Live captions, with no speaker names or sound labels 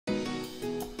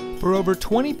For over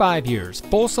 25 years,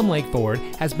 Folsom Lake Ford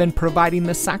has been providing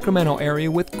the Sacramento area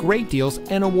with great deals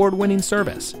and award-winning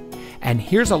service. And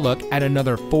here's a look at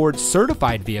another Ford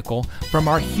certified vehicle from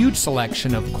our huge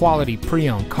selection of quality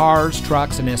pre-owned cars,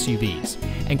 trucks, and SUVs,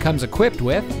 and comes equipped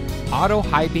with auto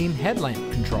high beam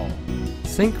headlamp control,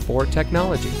 Sync 4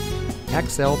 technology,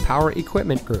 XL Power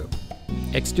Equipment Group,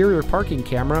 exterior parking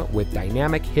camera with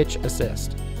dynamic hitch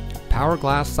assist, power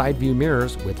glass side view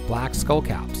mirrors with black skull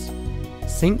caps,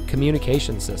 sync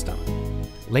communication system,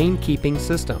 lane keeping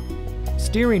system,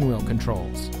 steering wheel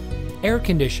controls, air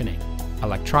conditioning,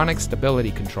 electronic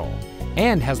stability control,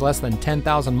 and has less than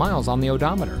 10,000 miles on the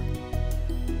odometer.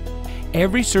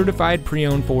 Every certified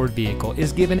pre-owned Ford vehicle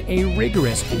is given a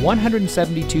rigorous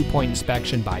 172-point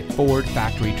inspection by Ford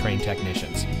factory-trained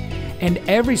technicians. And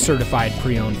every certified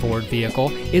pre-owned Ford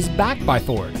vehicle is backed by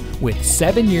Ford with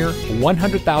 7-year,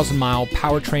 100,000-mile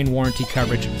powertrain warranty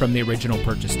coverage from the original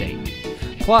purchase date.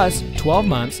 Plus 12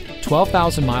 months,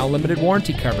 12,000-mile limited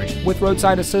warranty coverage with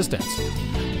roadside assistance.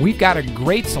 We've got a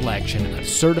great selection of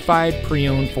certified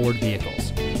pre-owned Ford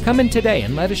vehicles. Come in today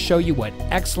and let us show you what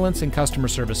excellence in customer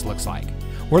service looks like.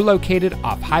 We're located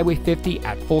off Highway 50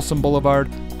 at Folsom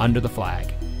Boulevard under the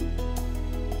flag.